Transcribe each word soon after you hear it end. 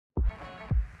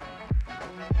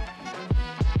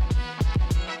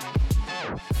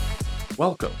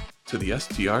Welcome to the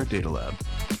STR Data Lab.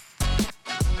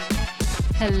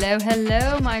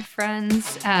 Hello, my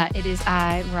friends. It is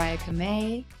I, Mariah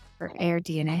Kamei, for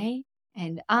AirDNA,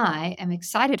 and I am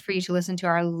excited for you to listen to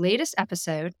our latest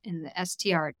episode in the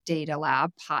STR Data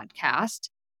Lab podcast.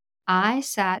 I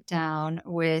sat down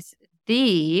with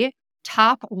the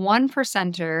top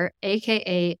 1%er,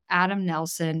 aka Adam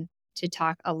Nelson, to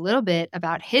talk a little bit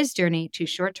about his journey to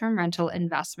short-term rental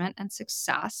investment and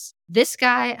success. This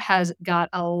guy has got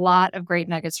a lot of great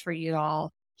nuggets for you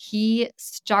all. He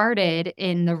started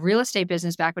in the real estate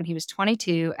business back when he was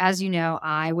 22. As you know,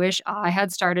 I wish I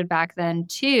had started back then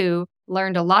too.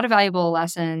 Learned a lot of valuable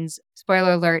lessons.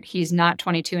 Spoiler alert, he's not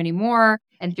 22 anymore.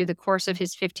 And through the course of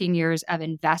his 15 years of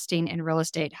investing in real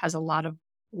estate, has a lot of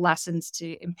lessons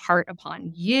to impart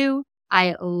upon you.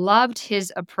 I loved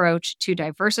his approach to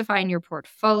diversifying your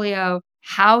portfolio,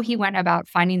 how he went about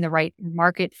finding the right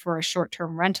market for a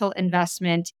short-term rental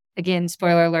investment. Again,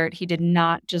 spoiler alert, he did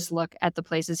not just look at the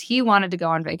places he wanted to go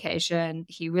on vacation.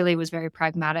 He really was very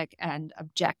pragmatic and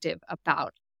objective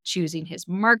about choosing his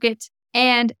market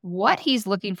and what he's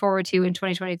looking forward to in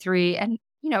 2023. And,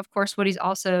 of course, what he's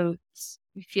also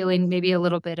feeling maybe a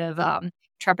little bit of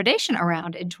trepidation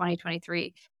around in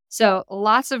 2023. So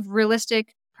lots of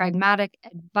realistic, pragmatic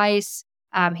advice.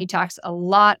 He talks a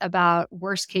lot about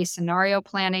worst case scenario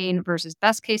planning versus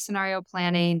best case scenario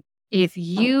planning. If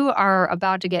you are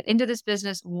about to get into this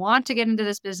business, want to get into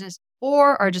this business,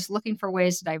 or are just looking for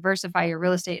ways to diversify your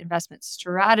real estate investment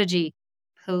strategy,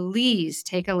 please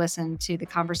take a listen to the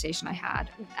conversation I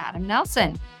had with Adam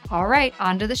Nelson. All right,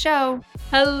 on to the show.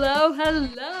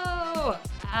 Hello.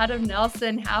 Adam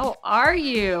Nelson, how are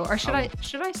you? Or should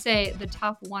I say the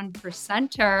top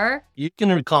 1%er? You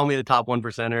can call me the top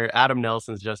 1%er. Adam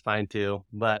Nelson's just fine too.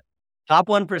 But top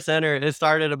 1%er, it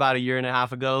started about a year and a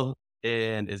half ago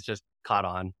and it's just caught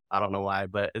on. I don't know why,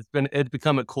 but it's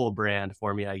become a cool brand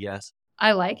for me, I guess.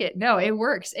 I like it. No, it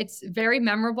works. It's very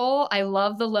memorable. I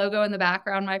love the logo in the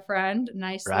background, my friend.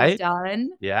 Nicely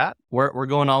done. Yeah, we're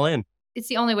going all in. It's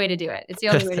the only way to do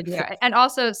it. And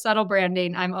also subtle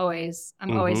branding. I'm always a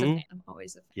fan.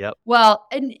 Yep. Well,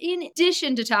 in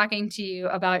addition to talking to you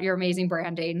about your amazing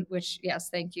branding, which, yes,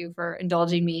 thank you for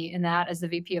indulging me in that as the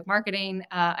VP of marketing.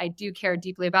 I do care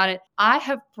deeply about it. I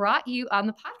have brought you on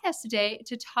the podcast today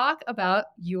to talk about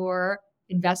your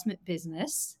investment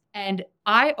business. And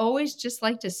I always just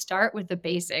like to start with the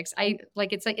basics.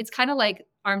 It's kind of like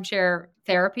armchair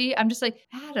therapy. I'm just like,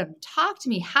 Adam, talk to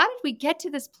me. How did we get to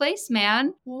this place,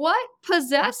 man? What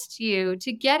possessed you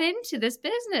to get into this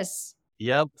business?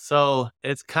 Yep. So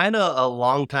it's kind of a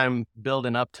long time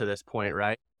building up to this point,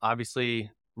 right? Obviously,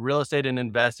 real estate and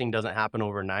investing doesn't happen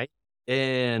overnight.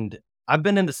 And I've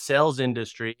been in the sales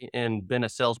industry and been a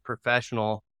sales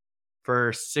professional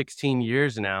for 16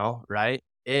 years now, right?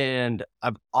 And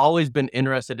I've always been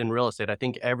interested in real estate. I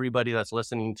think everybody that's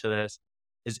listening to this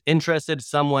is interested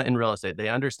somewhat in real estate. They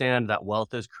understand that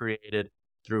wealth is created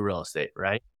through real estate,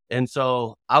 right? And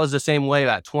so I was the same way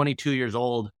at 22 years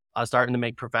old. I was starting to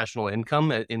make professional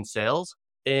income in sales.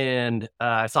 And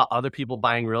I saw other people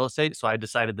buying real estate. So I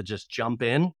decided to just jump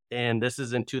in. And this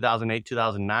is in 2008,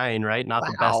 2009, right? Not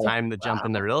the best time to jump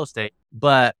into real estate.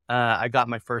 But I got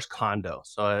my first condo.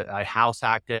 So I house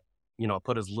hacked it.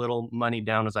 Put as little money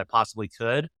down as I possibly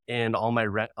could. And all my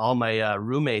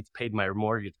roommates paid my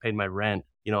mortgage, paid my rent,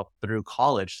 through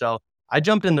college. So I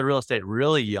jumped into real estate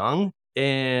really young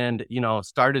and,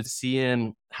 started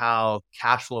seeing how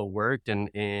cash flow worked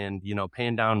and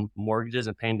paying down mortgages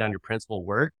and paying down your principal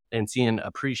worked and seeing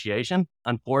appreciation.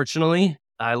 Unfortunately,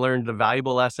 I learned the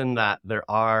valuable lesson that there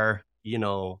are,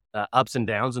 ups and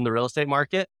downs in the real estate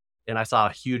market. And I saw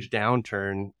a huge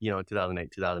downturn, in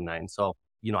 2008, 2009. So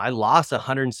I lost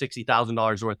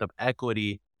 $160,000 worth of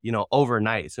equity,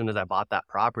 overnight as soon as I bought that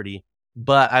property.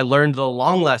 But I learned the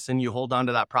long lesson. You hold on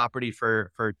to that property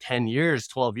for 10 years,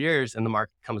 12 years, and the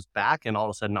market comes back. And all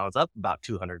of a sudden I was up about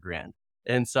 $200,000.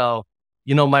 And so,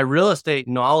 my real estate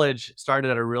knowledge started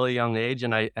at a really young age.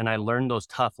 And I learned those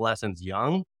tough lessons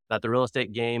young, that the real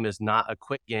estate game is not a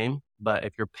quick game, but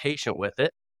if you're patient with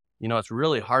it, it's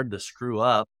really hard to screw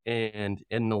up. And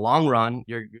in the long run,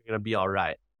 you're going to be all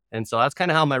right. And so that's kind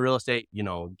of how my real estate,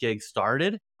 gig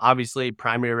started. Obviously,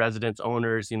 primary residence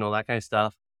owners, that kind of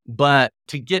stuff. But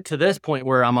to get to this point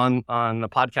where I'm on the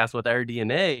podcast with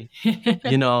AirDNA,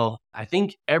 I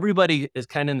think everybody is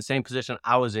kind of in the same position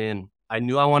I was in. I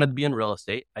knew I wanted to be in real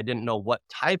estate. I didn't know what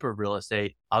type of real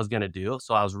estate I was going to do.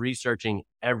 So I was researching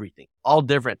everything, all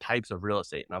different types of real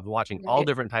estate. And I was watching all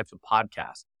different types of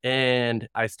podcasts. And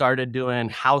I started doing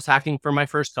house hacking for my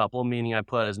first couple, meaning I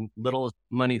put as little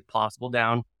money as possible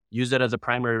down, used it as a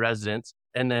primary residence.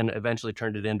 and then eventually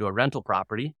turned it into a rental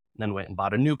property. Then went and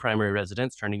bought a new primary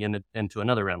residence, turning it into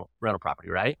another rental property,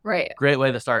 right? Right. Great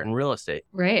way to start in real estate.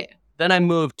 Right. Then I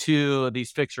moved to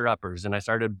these fixer-uppers and I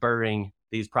started burring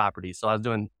these properties. So I was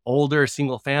doing older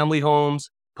single-family homes,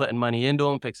 putting money into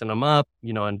them, fixing them up,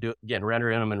 and getting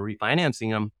renter in them and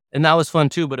refinancing them. And that was fun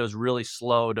too, but it was really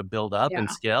slow to build up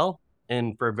and scale.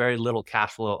 And for very little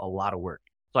cash flow, a lot of work.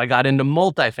 So I got into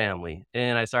multifamily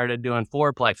and I started doing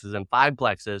 4plexes and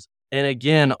 5plexes. And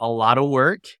again, a lot of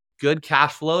work, good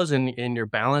cash flows and you're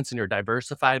balanced and you're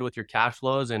diversified with your cash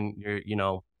flows and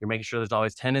you're making sure there's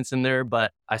always tenants in there.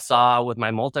 But I saw with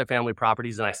my multifamily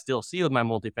properties, and I still see with my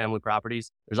multifamily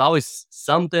properties, there's always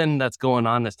something that's going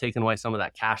on that's taking away some of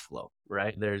that cash flow,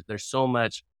 right? There's so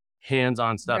much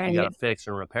hands-on stuff you got to fix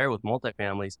and repair with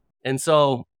multifamilies. And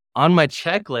so on my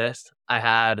checklist, I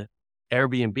had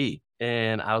Airbnb,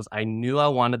 and I knew I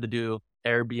wanted to do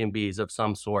Airbnbs of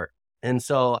some sort. And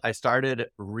so I started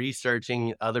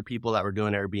researching other people that were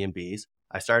doing Airbnbs.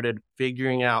 I started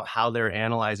figuring out how they're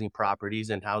analyzing properties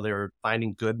and how they were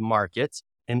finding good markets.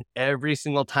 And every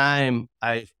single time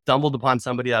I stumbled upon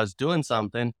somebody that was doing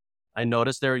something, I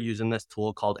noticed they were using this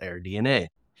tool called AirDNA,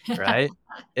 right?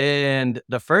 And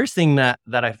the first thing that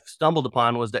I stumbled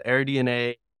upon was the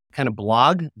AirDNA kind of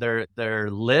blog, their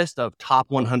list of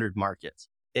top 100 markets.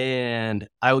 And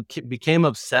I became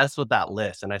obsessed with that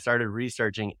list. And I started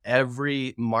researching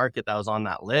every market that was on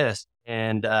that list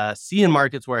and seeing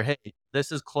markets where, hey,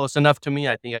 this is close enough to me.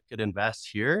 I think I could invest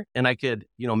here and I could,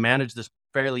 manage this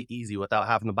fairly easy without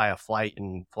having to buy a flight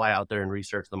and fly out there and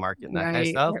research the market and that kind of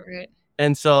stuff. Right.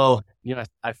 And so,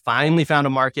 I finally found a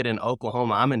market in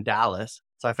Oklahoma. I'm in Dallas.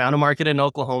 So I found a market in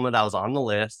Oklahoma that was on the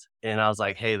list. And I was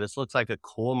like, hey, this looks like a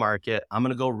cool market. I'm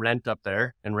going to go rent up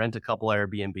there and rent a couple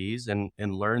Airbnbs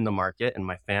and learn the market. And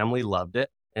my family loved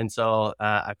it. And so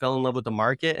I fell in love with the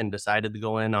market and decided to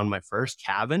go in on my first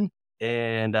cabin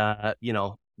and,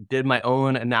 did my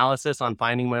own analysis on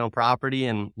finding my own property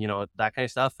and, that kind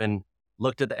of stuff. And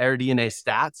looked at the AirDNA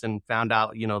stats and found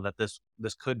out, that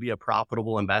this could be a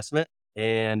profitable investment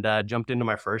and jumped into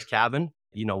my first cabin.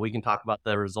 We can talk about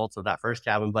the results of that first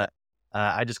cabin, but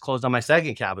I just closed on my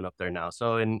second cabin up there now.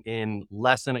 So in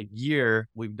less than a year,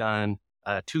 we've done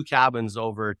 2 cabins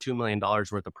over $2 million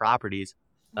worth of properties.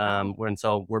 And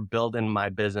so we're building my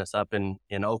business up in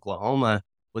Oklahoma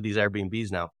with these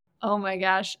Airbnbs now. Oh my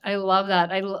gosh, I love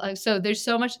that. So there's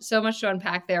so much to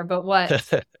unpack there. But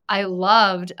what I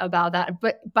loved about that,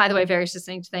 but by the way, very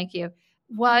succinct, thank you,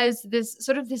 was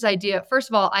this idea. First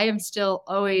of all, I am still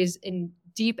always in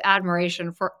deep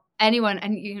admiration for anyone.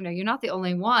 And, you're not the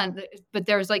only one, but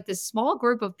there's like this small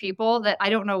group of people that I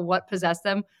don't know what possessed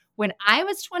them. When I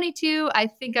was 22, I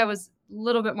think I was a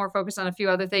little bit more focused on a few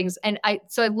other things. And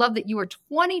so I love that you were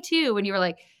 22 when you were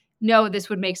like, no, this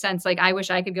would make sense. Like, I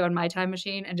wish I could go in my time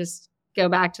machine and just go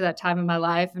back to that time in my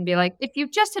life and be like, if you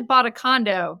just had bought a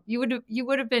condo, you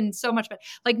would have been so much better.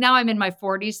 Like now I'm in my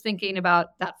 40s thinking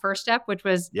about that first step, which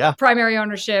was primary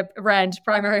ownership, rent,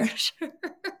 primary ownership.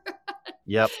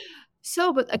 Yep.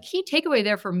 So, but a key takeaway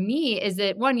there for me is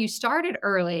that one, you started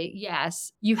early.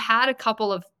 Yes. You had a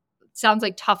couple of, sounds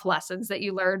like tough lessons that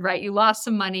you learned, right? You lost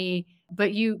some money,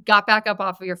 but you got back up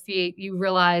off of your feet. You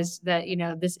realized that,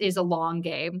 this is a long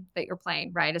game that you're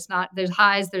playing, right? It's not, there's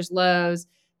highs, there's lows,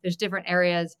 there's different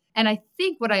areas. And I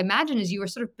think what I imagine is you were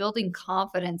sort of building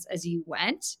confidence as you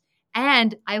went.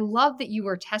 And I love that you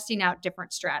were testing out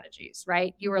different strategies,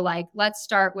 right? You were like, let's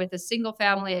start with a single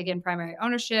family, again, primary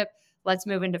ownership. Let's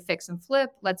move into fix and flip.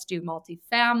 Let's do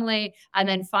multifamily. And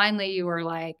then finally you were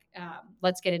like,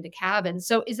 let's get into cabins.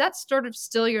 So is that sort of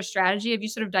still your strategy? Have you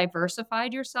sort of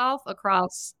diversified yourself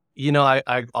across?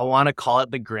 I want to call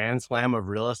it the grand slam of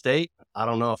real estate. I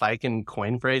don't know if I can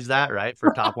coin phrase that, right,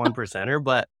 for top 1%er,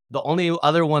 but the only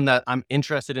other one that I'm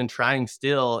interested in trying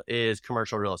still is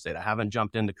commercial real estate. I haven't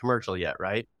jumped into commercial yet,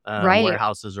 right?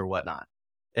 Warehouses or whatnot.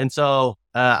 And so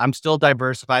I'm still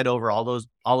diversified over all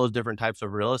those different types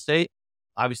of real estate.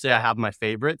 Obviously, I have my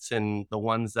favorites and the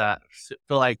ones that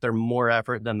feel like they're more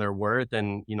effort than they're worth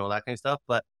and, that kind of stuff,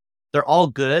 but they're all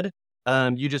good.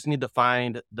 You just need to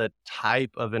find the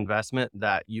type of investment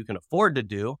that you can afford to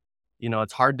do.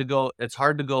 It's hard to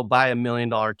go buy $1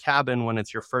 million cabin when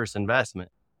it's your first investment.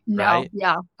 Right?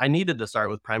 Yeah. I needed to start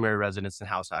with primary residence and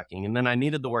house hacking, and then I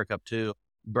needed to work up to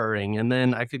burring, and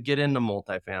then I could get into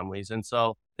multifamilies. And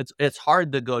so it's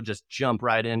hard to go just jump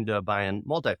right into buying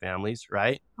multifamilies,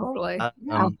 right? Totally.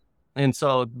 And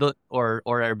so or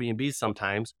Airbnbs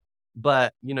sometimes,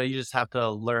 but you just have to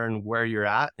learn where you're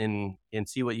at and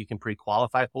see what you can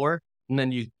pre-qualify for, and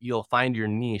then you'll find your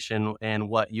niche and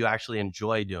what you actually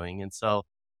enjoy doing. And so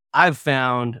I've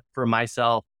found for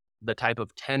myself, the type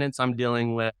of tenants I'm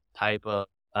dealing with, type of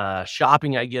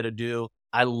shopping I get to do.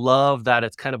 I love that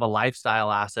it's kind of a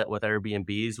lifestyle asset with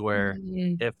Airbnbs where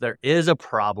Mhm. if there is a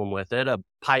problem with it, a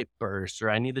pipe burst, or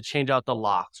I need to change out the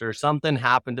locks, or something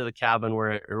happened to the cabin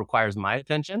where it requires my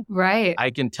attention, Right.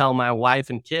 I can tell my wife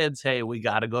and kids, hey, we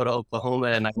got to go to Oklahoma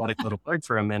and I got to go to work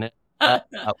for a minute,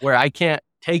 where I can't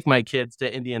take my kids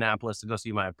to Indianapolis to go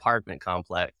see my apartment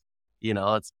complex.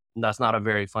 That's not a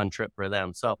very fun trip for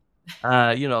them. So,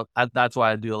 that's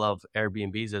why I do love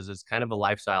Airbnbs is it's kind of a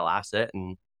lifestyle asset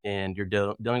and you're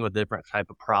dealing with different type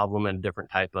of problem and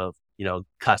different type of,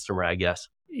 customer, I guess.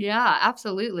 Yeah,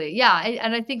 absolutely. Yeah,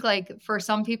 and I think like for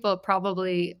some people, it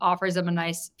probably offers them a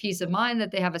nice peace of mind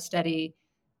that they have a steady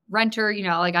renter.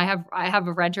 Like I have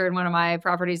a renter in one of my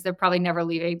properties. They're probably never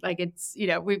leaving. Like it's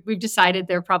we've decided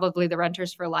they're probably the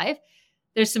renters for life.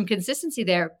 There's some consistency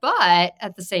there, but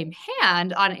at the same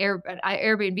hand, on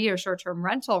Airbnb or short-term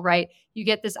rental, right? You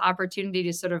get this opportunity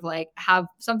to sort of like have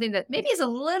something that maybe is a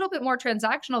little bit more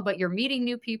transactional, but you're meeting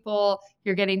new people,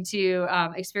 you're getting to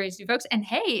experience new folks. And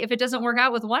hey, if it doesn't work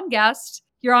out with one guest,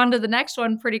 you're on to the next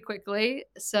one pretty quickly.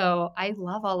 So I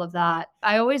love all of that.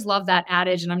 I always love that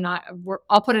adage, and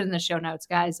I'll put it in the show notes,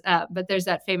 guys. But there's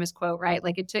that famous quote, right?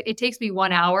 Like it takes me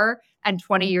 1 hour and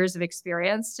 20 years of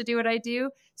experience to do what I do.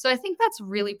 So I think that's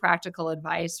really practical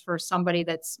advice for somebody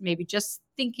that's maybe just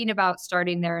thinking about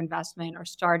starting their investment or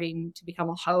starting to become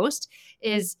a host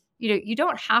is, you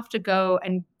don't have to go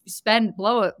and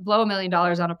blow $1 million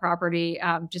on a property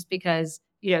just because,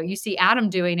 you see Adam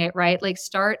doing it, right? Like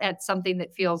start at something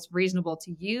that feels reasonable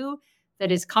to you,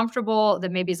 that is comfortable,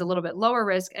 that maybe is a little bit lower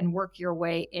risk and work your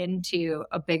way into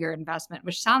a bigger investment,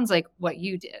 which sounds like what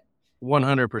you did.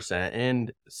 100%.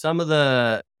 And some of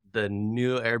the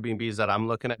new Airbnbs that I'm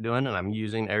looking at doing, and I'm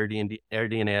using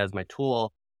AirDNA as my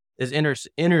tool, is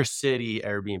inner city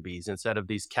Airbnbs instead of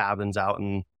these cabins out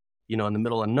in the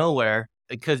middle of nowhere,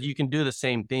 because you can do the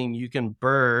same thing. You can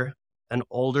burr an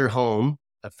older home,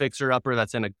 a fixer upper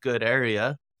that's in a good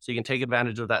area. So you can take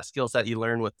advantage of that skill set you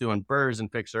learn with doing burrs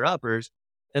and fixer uppers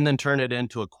and then turn it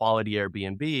into a quality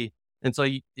Airbnb. And so,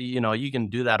 you can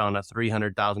do that on a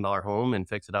 $300,000 home and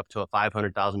fix it up to a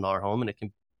 $500,000 home. And it can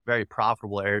be very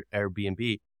profitable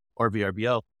Airbnb or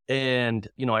VRBO. And,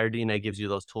 AirDNA gives you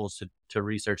those tools to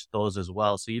research those as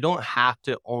well. So you don't have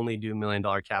to only do $1 million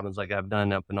cabins like I've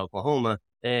done up in Oklahoma.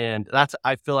 And that's,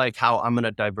 I feel like how I'm going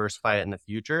to diversify it in the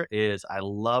future is I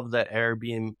love the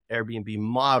Airbnb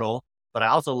model, but I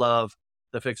also love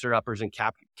the fixer uppers and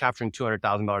capturing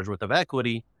 $200,000 worth of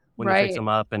equity when you fix Right. them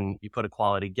up and you put a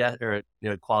quality guest or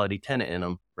quality tenant in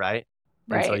them, right?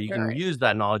 And so Right. you can Right. use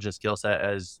that knowledge and skill set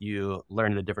as you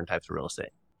learn the different types of real estate.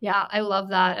 Yeah, I love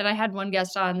that. And I had one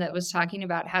guest on that was talking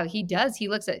about how he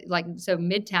looks at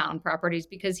midtown properties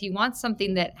because he wants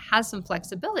something that has some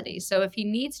flexibility. So if he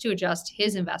needs to adjust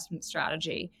his investment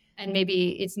strategy and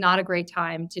maybe it's not a great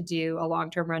time to do a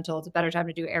long-term rental, it's a better time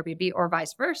to do Airbnb or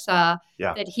vice versa,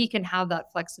 Yeah. that he can have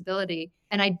that flexibility.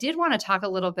 And I did want to talk a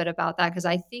little bit about that because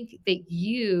I think that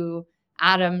you,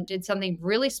 Adam, did something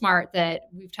really smart that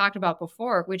we've talked about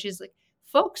before, which is like,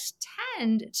 folks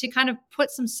tend to kind of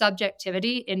put some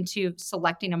subjectivity into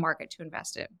selecting a market to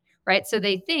invest in, right? So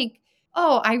they think,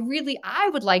 oh, I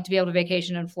would like to be able to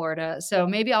vacation in Florida. So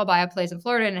maybe I'll buy a place in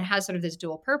Florida and it has sort of this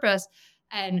dual purpose.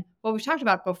 And what we've talked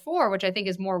about before, which I think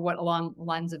is more what along the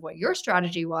lines of what your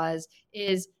strategy was,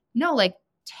 is no, like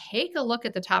take a look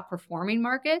at the top performing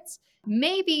markets,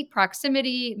 maybe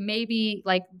proximity, maybe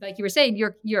like you were saying,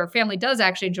 your family does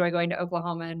actually enjoy going to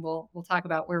Oklahoma, and we'll talk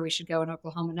about where we should go in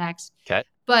Oklahoma next. Okay.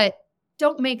 But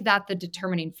don't make that the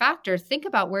determining factor. Think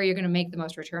about where you're going to make the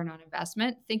most return on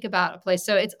investment. Think about a place.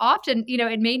 So it's often,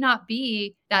 it may not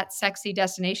be that sexy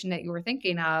destination that you were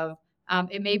thinking of.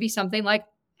 It may be something like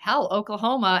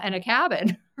Oklahoma and a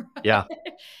cabin. Right? Yeah.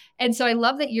 And so I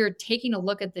love that you're taking a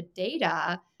look at the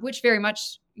data, which very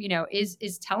much,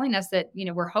 is telling us that,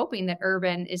 we're hoping that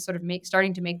urban is sort of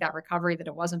starting to make that recovery that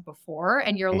it wasn't before.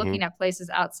 And you're looking at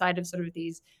places outside of sort of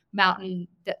these mountain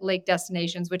lake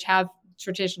destinations, which have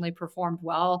traditionally performed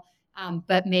well,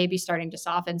 but maybe starting to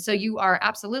soften. So you are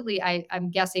absolutely,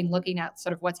 I'm guessing, looking at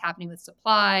sort of what's happening with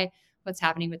supply, what's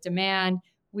happening with demand.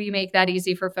 We make that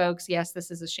easy for folks. Yes, this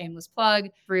is a shameless plug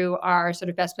through our sort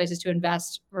of best places to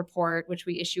invest report, which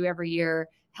we issue every year,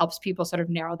 helps people sort of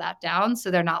narrow that down.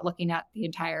 So they're not looking at the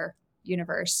entire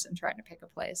universe and trying to pick a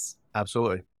place.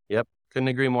 Absolutely. Yep. Couldn't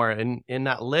agree more. And in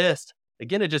that list,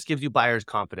 again, it just gives you buyer's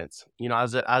confidence.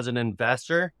 As an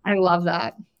investor, I love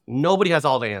that. nobody has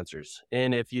all the answers.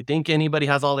 And if you think anybody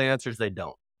has all the answers, they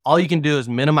don't. All you can do is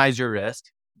minimize your risk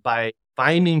by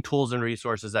finding tools and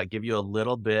resources that give you a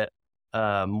little bit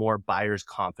more buyer's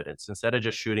confidence instead of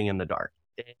just shooting in the dark.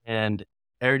 And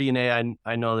AirDNA,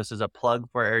 I know this is a plug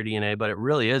for AirDNA, but it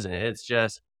really isn't. It's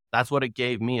just, that's what it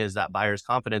gave me, is that buyer's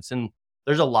confidence. And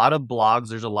there's a lot of blogs,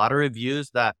 there's a lot of reviews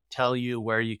that tell you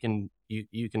where you can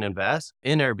invest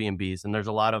in Airbnbs. And there's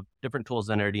a lot of different tools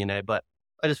than AirDNA, but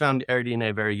I just found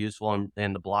AirDNA very useful,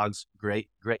 and the blog's great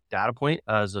data point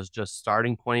as a just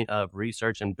starting point of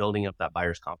research and building up that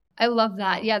buyer's confidence. I love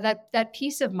that. Yeah, that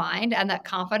peace of mind and that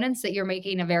confidence that you're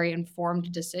making a very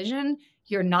informed decision.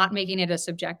 You're not making it a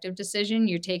subjective decision.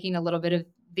 You're taking a little bit of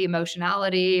the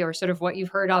emotionality or sort of what you've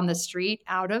heard on the street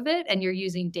out of it, and you're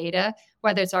using data,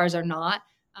 whether it's ours or not.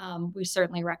 We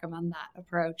certainly recommend that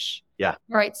approach. Yeah.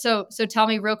 All right. So tell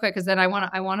me real quick, because then I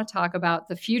want to talk about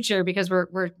the future, because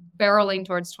we're barreling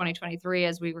towards 2023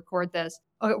 as we record this.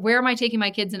 Where am I taking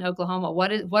my kids in Oklahoma?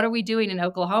 What are we doing in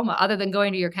Oklahoma other than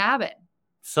going to your cabin?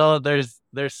 So there's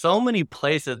so many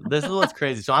places. This is what's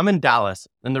crazy. So I'm in Dallas,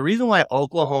 and the reason why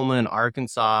Oklahoma and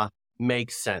Arkansas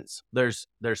makes sense, there's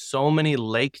so many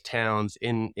lake towns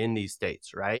in these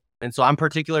states, right? And so I'm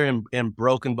particular in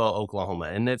Broken Bow, Oklahoma,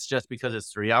 and it's just because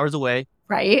it's 3 hours away,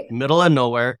 right? Middle of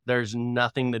nowhere. There's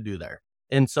nothing to do there,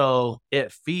 and so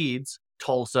it feeds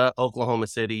Tulsa, Oklahoma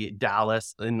City,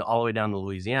 Dallas, and all the way down to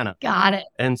Louisiana. Got it.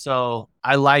 And so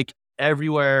I like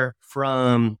everywhere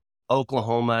from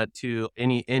Oklahoma to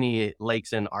any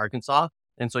lakes in Arkansas.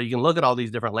 And so you can look at all these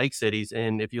different lake cities,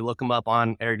 and if you look them up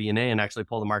on AirDNA and actually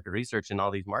pull the market research in all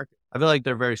these markets, I feel like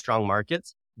they're very strong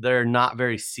markets. They're not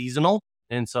very seasonal.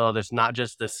 And so there's not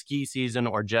just the ski season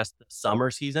or just the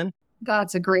summer season.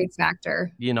 That's a great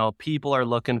factor. You know, people are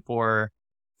looking for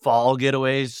fall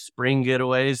getaways, spring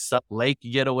getaways, lake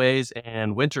getaways,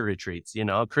 and winter retreats, you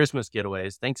know, Christmas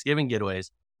getaways, Thanksgiving getaways.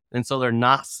 And so they're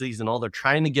not seasonal. They're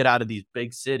trying to get out of these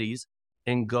big cities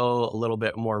and go a little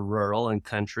bit more rural and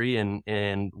country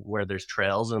and where there's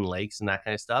trails and lakes and that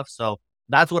kind of stuff. So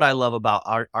that's what I love about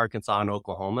Arkansas and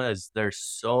Oklahoma, is there's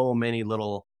so many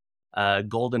little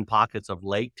golden pockets of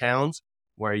lake towns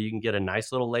where you can get a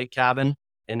nice little lake cabin,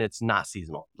 and it's not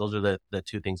seasonal. Those are the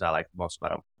two things I like most about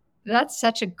them. That's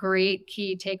such a great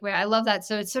key takeaway. I love that.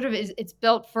 So it's sort of, it's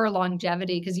built for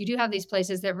longevity, because you do have these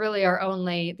places that really are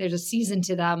only, there's a season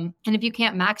to them. And if you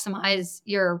can't maximize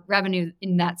your revenue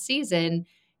in that season,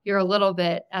 you're a little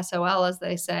bit SOL, as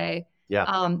they say.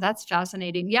 Yeah. That's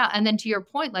fascinating. Yeah. And then to your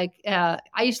point, like I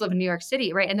used to live in New York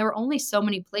City, right? And there were only so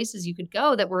many places you could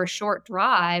go that were a short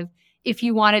drive if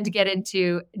you wanted to get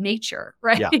into nature,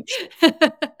 right? Yeah.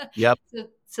 Yep.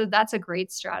 So that's a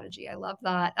great strategy. I love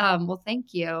that. Well,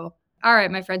 thank you. All right,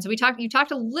 my friends. So you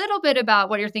talked a little bit about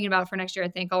what you're thinking about for next year, I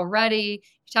think, already.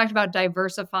 You talked about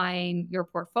diversifying your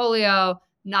portfolio,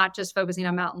 not just focusing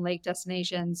on mountain lake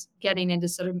destinations, getting into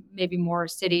sort of maybe more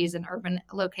cities and urban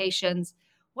locations.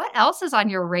 What else is on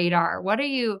your radar?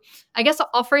 I guess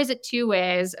I'll phrase it two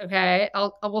ways. Okay.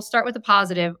 We'll start with the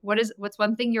positive. What's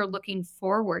one thing you're looking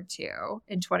forward to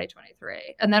in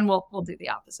 2023? And then we'll do the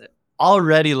opposite.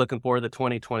 Already looking forward to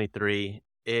 2023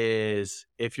 is,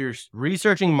 if you're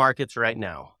researching markets right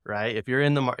now, right? If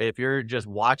you're just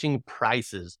watching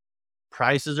prices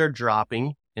are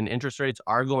dropping and interest rates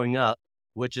are going up,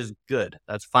 which is good.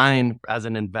 That's fine as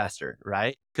an investor,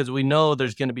 right? Because we know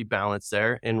there's going to be balance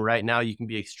there. And right now you can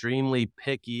be extremely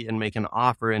picky and make an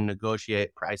offer and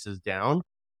negotiate prices down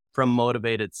from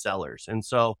motivated sellers. And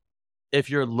so if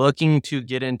you're looking to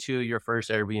get into your first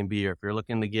Airbnb, or if you're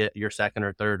looking to get your second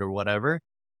or third or whatever,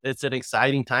 it's an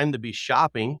exciting time to be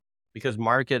shopping, because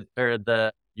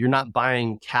you're not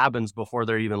buying cabins before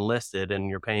they're even listed, and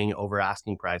you're paying over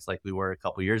asking price like we were a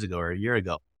couple years ago or a year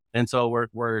ago. And so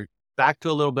we're back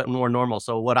to a little bit more normal.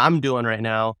 So what I'm doing right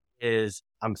now is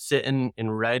I'm sitting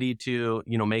and ready to,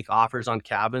 make offers on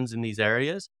cabins in these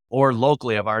areas, or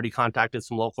locally. I've already contacted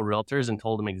some local realtors and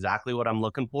told them exactly what I'm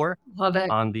looking for. Love it.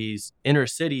 On these inner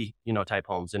city, type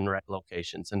homes in right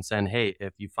locations, and saying, hey,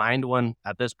 if you find one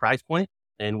at this price point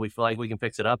and we feel like we can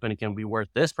fix it up and it can be worth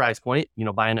this price point,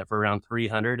 buying it for around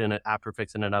 300, and after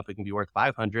fixing it up, it can be worth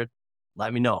 500,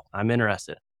 let me know. I'm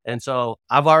interested. And so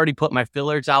I've already put my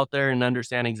fillers out there and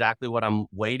understand exactly what I'm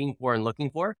waiting for and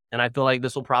looking for. And I feel like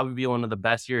this will probably be one of the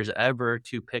best years ever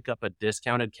to pick up a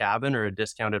discounted cabin or a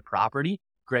discounted property.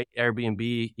 Great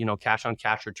Airbnb, cash on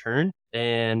cash return.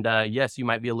 And yes, you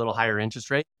might be a little higher interest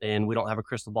rate, and we don't have a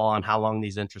crystal ball on how long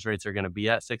these interest rates are going to be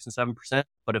at 6 and 7%.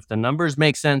 But if the numbers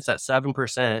make sense at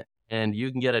 7%, and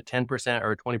you can get a 10%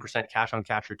 or a 20% cash on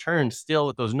cash return still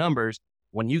with those numbers,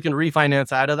 when you can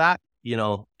refinance out of that,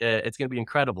 it's going to be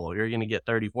incredible. You're going to get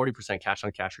 30, 40% cash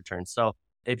on cash returns. So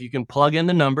if you can plug in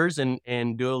the numbers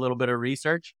and do a little bit of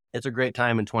research, it's a great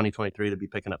time in 2023 to be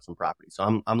picking up some property.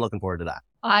 So I'm looking forward to that.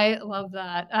 I love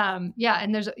that. Yeah.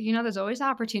 And there's always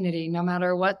opportunity no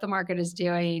matter what the market is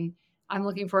doing. I'm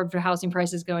looking forward for housing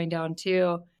prices going down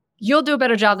too. You'll do a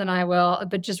better job than I will,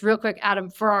 but just real quick, Adam,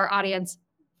 for our audience,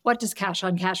 what does cash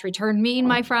on cash return mean,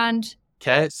 my friend?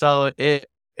 Okay. So it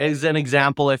is an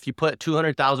example. If you put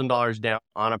 $200,000 down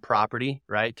on a property,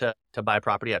 right, to buy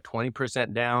property at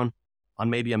 20% down on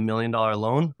maybe $1 million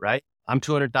loan, right? I'm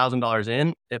 $200,000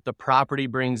 in. If the property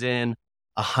brings in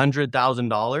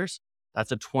 $100,000,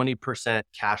 that's a 20%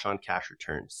 cash on cash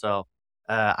return. So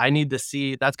I need to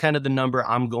see, that's kind of the number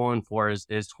I'm going for is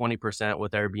 20%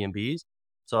 with Airbnbs.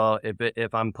 So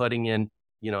if I'm putting in,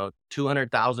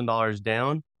 $200,000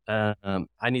 down,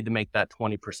 I need to make that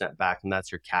 20% back, and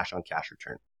that's your cash on cash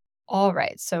return. All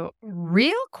right. So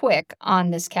real quick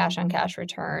on this cash on cash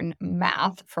return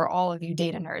math for all of you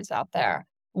data nerds out there.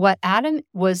 What Adam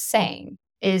was saying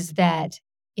is that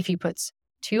if he puts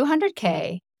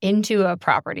 $200K into a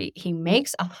property, he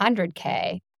makes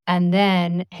 $100K, and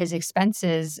then his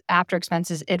expenses, after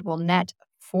expenses, it will net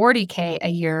 $40K a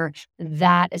year.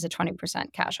 That is a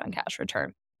 20% cash on cash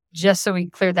return. Just so we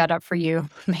cleared that up for you,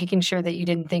 making sure that you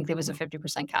didn't think there was a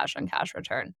 50% cash on cash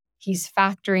return. He's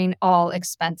factoring all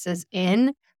expenses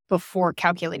in before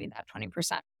calculating that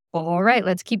 20%. All right,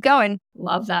 let's keep going.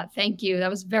 Love that. Thank you. That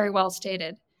was very well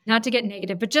stated. Not to get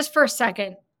negative, but just for a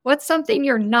second, what's something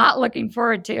you're not looking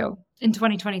forward to in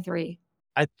 2023?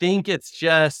 I think it's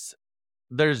just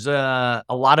there's a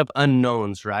lot of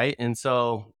unknowns, right? And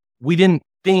so we didn't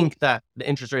think that the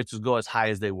interest rates would go as high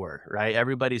as they were, right?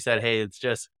 Everybody said, hey, it's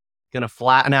just going to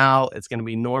flatten out. It's going to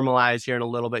be normalized here in a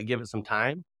little bit. Give it some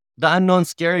time. The unknown's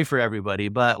scary for everybody,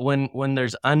 but when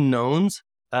there's unknowns,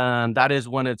 that is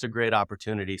when it's a great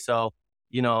opportunity. So,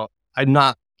 I'm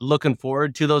not looking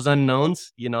forward to those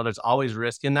unknowns. There's always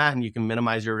risk in that, and you can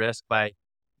minimize your risk by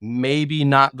maybe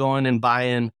not going and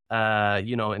buying,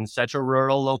 in such a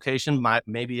rural location.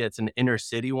 Maybe it's an inner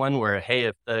city one where, hey,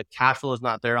 if the cash flow is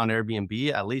not there on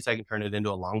Airbnb, at least I can turn it into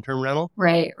a long-term rental.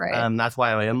 Right. That's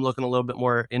why I am looking a little bit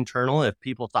more internal. If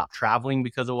people stop traveling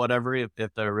because of whatever, if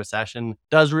the recession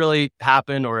does really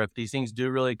happen, or if these things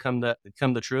do really come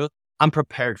the truth, I'm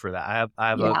prepared for that. I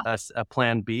have a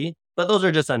plan B. But those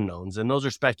are just unknowns, and those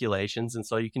are speculations. And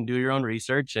so you can do your own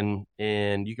research and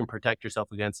you can protect yourself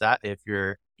against that if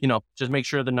you're, just make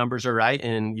sure the numbers are right,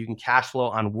 and you can cash flow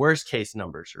on worst case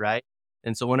numbers, right?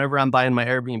 And so whenever I'm buying my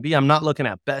Airbnb, I'm not looking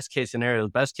at best case scenarios.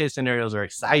 Best case scenarios are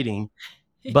exciting,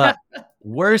 but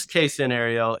worst case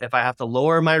scenario, if I have to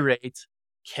lower my rates,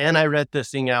 can I rent this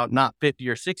thing out not 50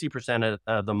 or 60%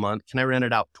 of the month? Can I rent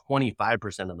it out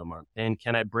 25% of the month? And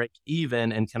can I break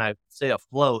even, and can I stay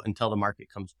afloat until the market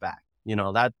comes back?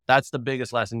 That's the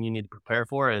biggest lesson you need to prepare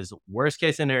for is worst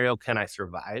case scenario. Can I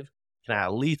survive? Can I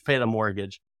at least pay the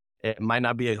mortgage? It might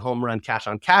not be a home run cash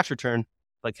on cash return,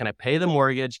 but can I pay the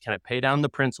mortgage? Can I pay down the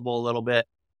principal a little bit?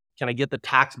 Can I get the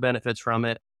tax benefits from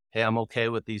it? Hey, I'm okay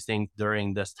with these things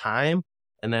during this time.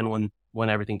 And then when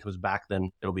everything comes back, then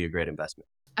it'll be a great investment.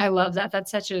 I love that. That's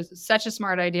such a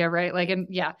smart idea, right?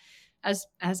 As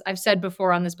I've said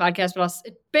before on this podcast, but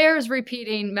it bears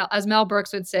repeating, as Mel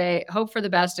Brooks would say, hope for the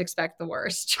best, expect the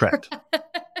worst. Correct.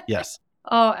 Yes.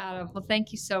 Oh, Adam. Well,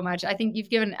 thank you so much. I think you've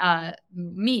given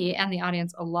me and the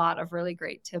audience a lot of really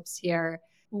great tips here.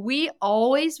 We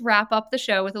always wrap up the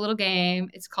show with a little game.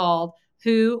 It's called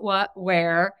Who, What,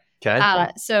 Where. Okay.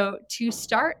 So to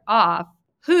start off,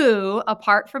 who,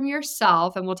 apart from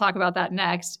yourself, and we'll talk about that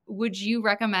next, would you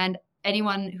recommend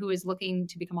anyone who is looking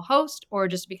to become a host or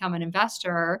just become an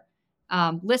investor,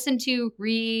 listen to,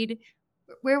 read?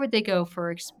 Where would they go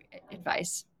for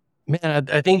advice? Man,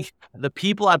 I think the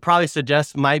people I'd probably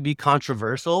suggest might be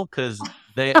controversial because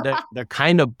they're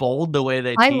kind of bold the way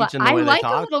they teach and the way they talk. I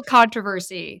like a little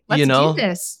controversy. Let's do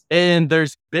this. And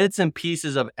there's bits and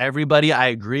pieces of everybody I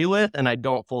agree with and I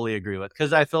don't fully agree with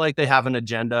because I feel like they have an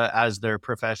agenda as they're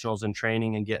professionals in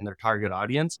training and getting their target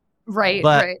audience.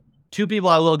 Right. Two people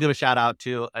I will give a shout out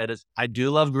to. I do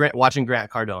love watching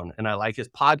Grant Cardone, and I like his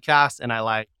podcast, and I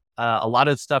like a lot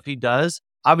of the stuff he does.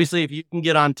 Obviously, if you can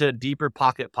get onto Deeper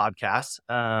Pocket podcasts,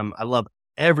 I love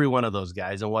every one of those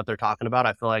guys and what they're talking about.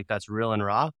 I feel like that's real and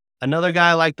raw. Another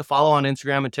guy I like to follow on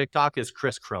Instagram and TikTok is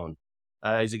Chris Crone.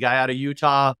 He's a guy out of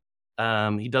Utah.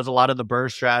 He does a lot of the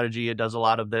BRRRR strategy. He does a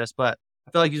lot of this, but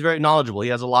I feel like he's very knowledgeable. He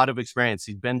has a lot of experience.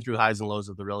 He's been through highs and lows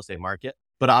of the real estate market.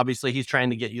 But obviously, he's trying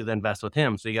to get you to invest with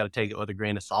him. So you got to take it with a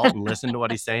grain of salt and listen to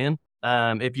what he's saying.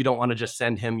 If you don't want to just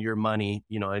send him your money,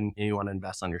 and you want to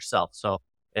invest on yourself. So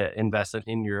invest it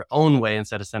in your own way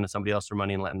instead of sending somebody else their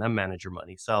money and letting them manage your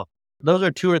money. So those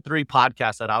are 2 or 3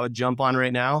 podcasts that I would jump on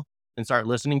right now and start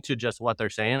listening to just what they're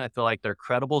saying. I feel like they're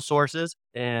credible sources,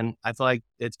 and I feel like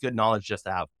it's good knowledge just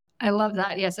to have. I love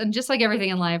that. Yes. And just like everything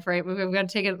in life, right? We've got to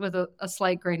take it with a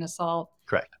slight grain of salt.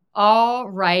 Correct. All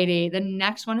righty. The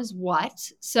next one is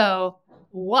what? So,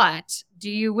 what do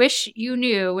you wish you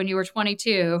knew when you were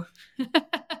 22?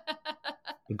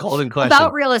 Golden question.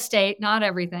 About real estate, not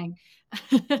everything.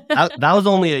 That was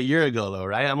only a year ago, though,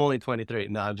 right? I'm only 23.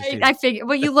 No, I'm just kidding. I figured.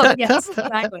 Well, you look. Yes,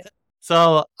 exactly.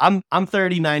 So I'm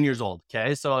 39 years old.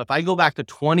 Okay, so if I go back to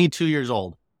 22 years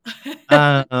old,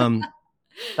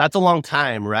 that's a long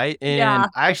time, right? And Yeah.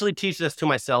 I actually teach this to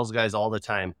my sales guys all the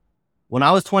time. When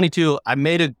I was 22, I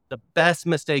made the best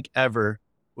mistake ever,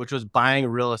 which was buying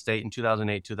real estate in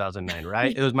 2008, 2009,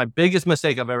 right? It was my biggest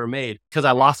mistake I've ever made because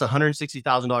I lost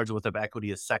 $160,000 worth of equity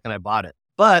the second I bought it.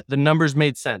 But the numbers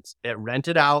made sense. It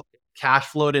rented out, cash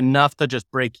flowed enough to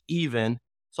just break even.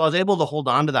 So I was able to hold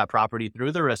on to that property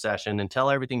through the recession until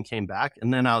everything came back.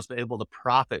 And then I was able to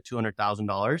profit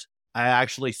 $200,000. I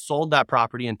actually sold that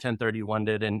property and 1031'd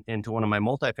it into one of my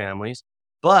multifamilies.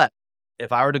 But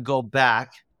if I were to go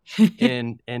back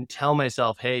and tell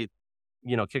myself, hey,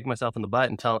 kick myself in the butt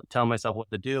and tell myself what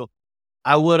to do,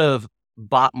 I would have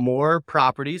bought more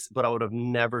properties, but I would have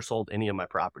never sold any of my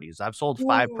properties. I've sold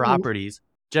 5 properties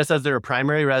just as they were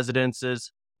primary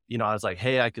residences. I was like,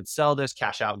 hey, I could sell this,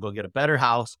 cash out, and go get a better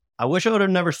house. I wish I would have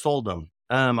never sold them.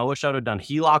 I wish I would have done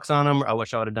HELOCs on them. I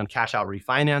wish I would have done cash out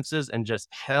refinances and just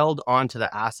held on to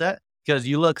the asset, because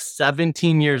you look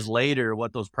 17 years later,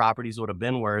 what those properties would have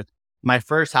been worth. My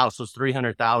first house was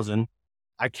 $300,000.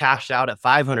 I cashed out at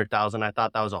 $500,000. I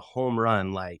thought that was a home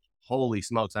run. Like, holy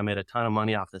smokes, I made a ton of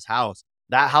money off this house.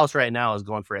 That house right now is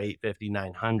going for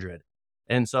 $850,000, $900,000.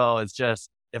 And so it's just,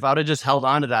 if I would have just held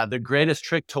on to that, the greatest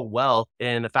trick to wealth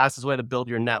and the fastest way to build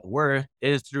your net worth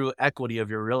is through equity of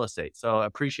your real estate. So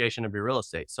appreciation of your real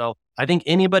estate. So I think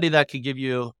anybody that could give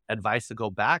you advice to go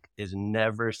back is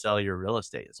never sell your real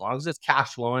estate. As long as it's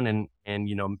cash flowing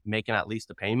and making at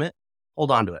least a payment,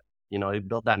 hold on to it. You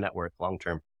build that net worth long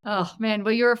term. Oh man,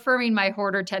 well, you're affirming my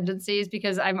hoarder tendencies,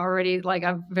 because I'm already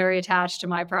I'm very attached to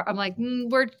my I'm like,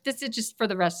 this is just for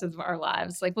the rest of our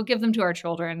lives. Like, we'll give them to our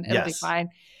children. It'll be fine.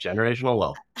 Generational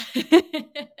wealth.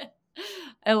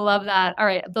 I love that. All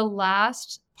right. The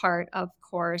last part, of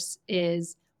course,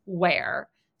 is where.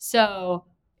 So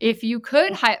if you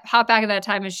could hop back in that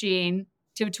time machine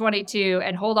to 22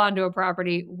 and hold on to a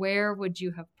property, where would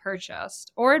you have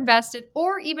purchased or invested,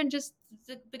 or even just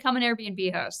become an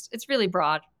Airbnb host? It's really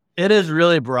broad. It is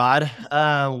really broad.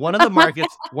 One of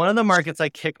the markets I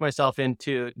kicked myself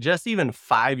into just even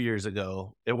 5 years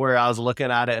ago, where I was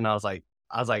looking at it and I was like,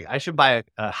 I should buy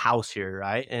a house here,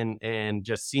 right? And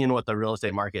just seeing what the real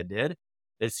estate market did,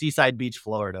 is Seaside Beach,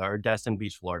 Florida, or Destin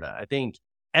Beach, Florida. I think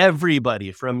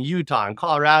everybody from Utah and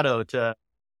Colorado to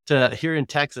here in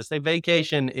Texas, they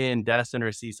vacation in Destin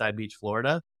or Seaside Beach,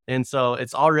 Florida. And so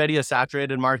it's already a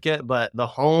saturated market, but the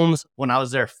homes, when I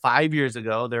was there 5 years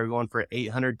ago, they were going for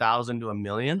 $800,000 to $1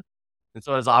 million. And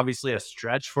so it's obviously a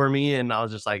stretch for me. And I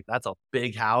was just like, that's a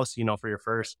big house, for your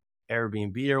first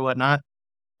Airbnb or whatnot.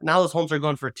 Now those homes are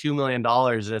going for $2 million.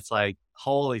 It's like,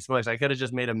 holy smokes, I could have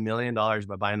just made $1 million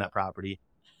by buying that property.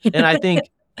 And I think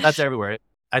that's everywhere.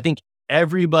 I think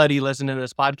everybody listening to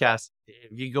this podcast,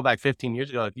 if you go back 15 years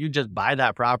ago, if you just buy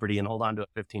that property and hold on to it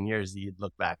 15 years, you'd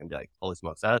look back and be like, holy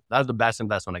smokes, that was the best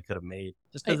investment I could have made.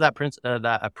 Just because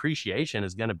that appreciation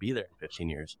is going to be there in 15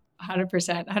 years.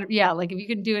 100%. Yeah. Like, if you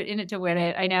can do it in it to win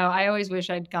it. I know I always wish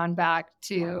I'd gone back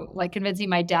to convincing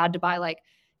my dad to buy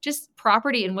just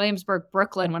property in Williamsburg,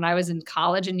 Brooklyn, when I was in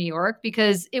college in New York,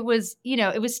 because it was,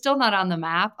 it was still not on the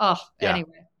map. Oh, yeah.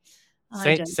 Anyway.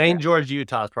 St. George,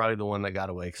 Utah is probably the one that got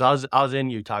away, because I was in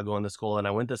Utah going to school, and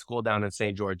I went to school down in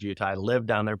St. George, Utah. I lived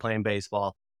down there playing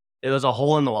baseball. It was a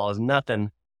hole in the wall. It was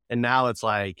nothing. And now it's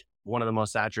like one of the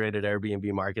most saturated Airbnb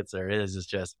markets there is. It's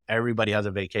just everybody has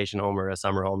a vacation home or a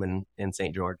summer home in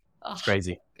St. George. It's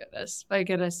crazy. Goodness. My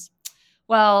goodness.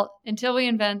 Well, until we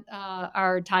invent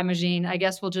our time machine, I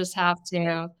guess we'll just have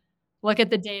to look at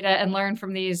the data and learn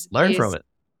from these. Learn from it.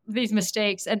 These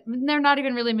mistakes, and they're not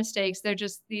even really mistakes. They're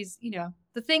just these,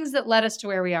 the things that led us to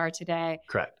where we are today.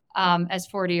 Correct. As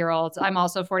 40-year-olds, I'm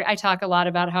also 40. I talk a lot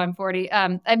about how I'm 40.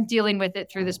 I'm dealing with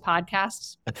it through this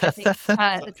podcast.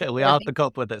 Okay, we all have to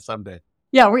cope with it someday.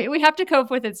 Yeah, we have to cope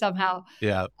with it somehow.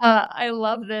 Yeah. I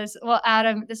love this. Well,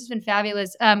 Adam, this has been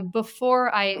fabulous.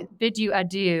 Before I bid you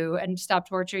adieu and stop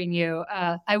torturing you,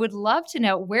 I would love to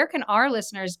know, where can our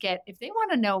listeners get, if they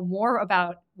want to know more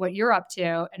about what you're up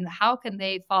to, and how can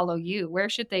they follow you? Where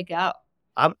should they go?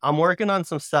 I'm working on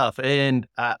some stuff, and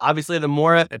obviously, the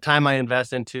more time I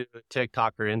invest into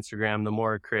TikTok or Instagram, the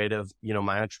more creative,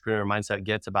 my entrepreneur mindset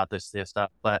gets about this stuff.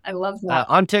 But I love that.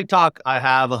 on TikTok, I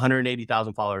have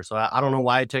 180,000 followers, so I don't know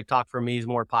why TikTok for me is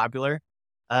more popular.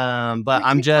 But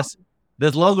I'm just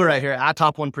this logo right here at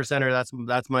Top 1%er.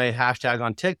 That's my hashtag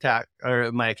on TikTok,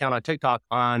 or my account on TikTok.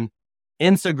 On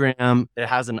Instagram, it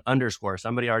has an underscore.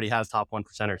 Somebody already has Top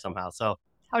 1%er somehow. So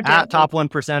at Top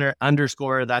 1%er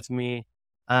underscore, that's me.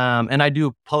 And I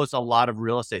do post a lot of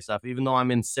real estate stuff, even though I'm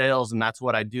in sales and that's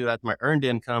what I do. That's my earned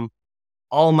income.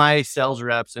 All my sales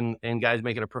reps and guys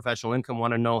making a professional income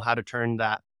want to know how to turn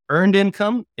that earned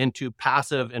income into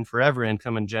passive and forever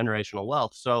income and generational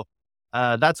wealth. So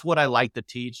that's what I like to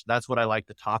teach. That's what I like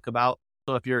to talk about.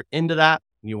 So if you're into that,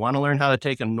 you want to learn how to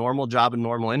take a normal job and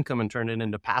normal income and turn it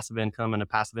into passive income and a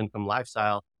passive income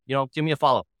lifestyle, give me a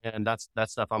follow. And that's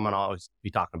stuff I'm going to always be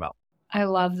talking about. I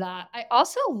love that. I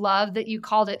also love that you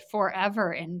called it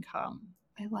forever income.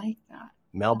 I like that.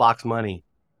 Mailbox money.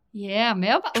 Yeah,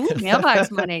 mailbox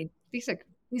money. These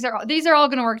are all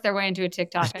going to work their way into a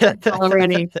TikTok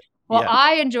already. Well, yeah.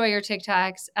 I enjoy your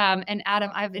TikToks. And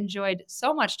Adam, I've enjoyed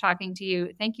so much talking to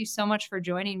you. Thank you so much for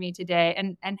joining me today,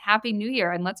 and Happy New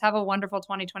Year. And let's have a wonderful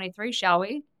 2023, shall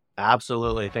we?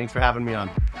 Absolutely. Thanks for having me on.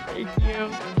 Thank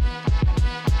you.